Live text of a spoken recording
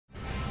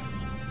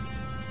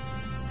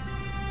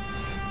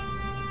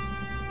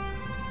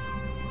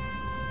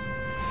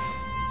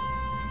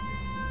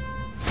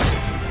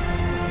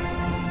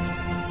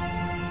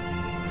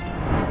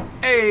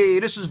Hey,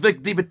 this is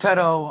Vic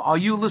Dibitetto. Are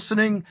you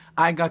listening?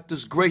 I got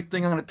this great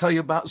thing I'm going to tell you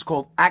about. It's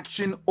called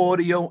Action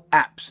Audio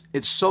Apps.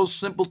 It's so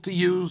simple to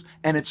use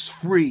and it's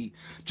free.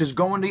 Just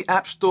go in the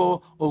App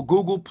Store or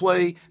Google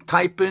Play,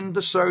 type in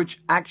the search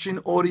Action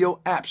Audio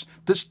Apps.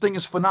 This thing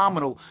is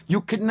phenomenal. You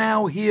can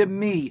now hear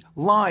me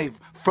live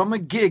from a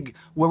gig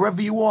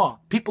wherever you are.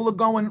 People are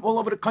going all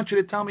over the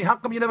country to tell me, how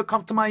come you never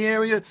come to my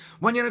area?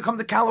 When you going to come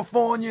to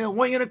California?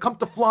 When you going to come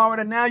to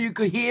Florida? Now you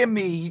could hear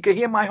me. You could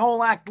hear my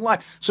whole act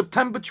live.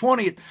 September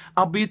 20th,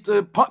 I'll be at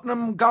the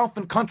Putnam Golf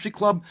and Country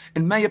Club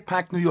in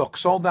Mayapack, New York.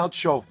 Sold out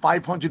show,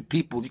 500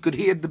 people. You could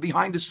hear the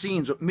behind the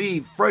scenes with me,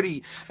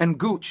 Freddie, and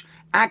Gooch.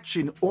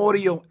 Action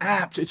Audio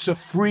Apps. It's a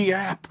free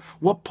app.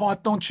 What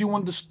part don't you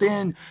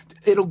understand?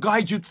 It'll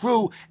guide you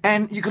through.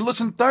 And you can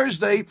listen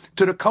Thursday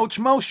to the Coach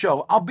Mo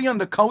Show. I'll be on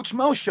the Coach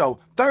Mo Show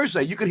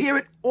Thursday. You could hear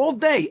it all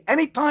day,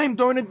 anytime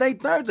during the day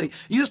Thursday.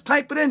 You just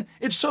type it in.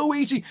 It's so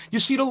easy.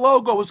 You see the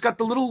logo. It's got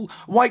the little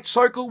white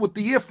circle with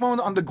the earphone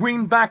on the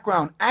green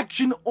background.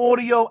 Action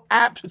Audio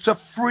Apps. It's a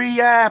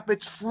free app.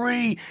 It's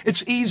free.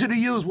 It's easy to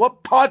use.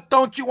 What part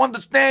don't you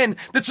understand?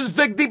 This is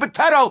Vic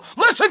Dibitetto.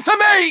 Listen to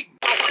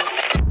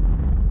me!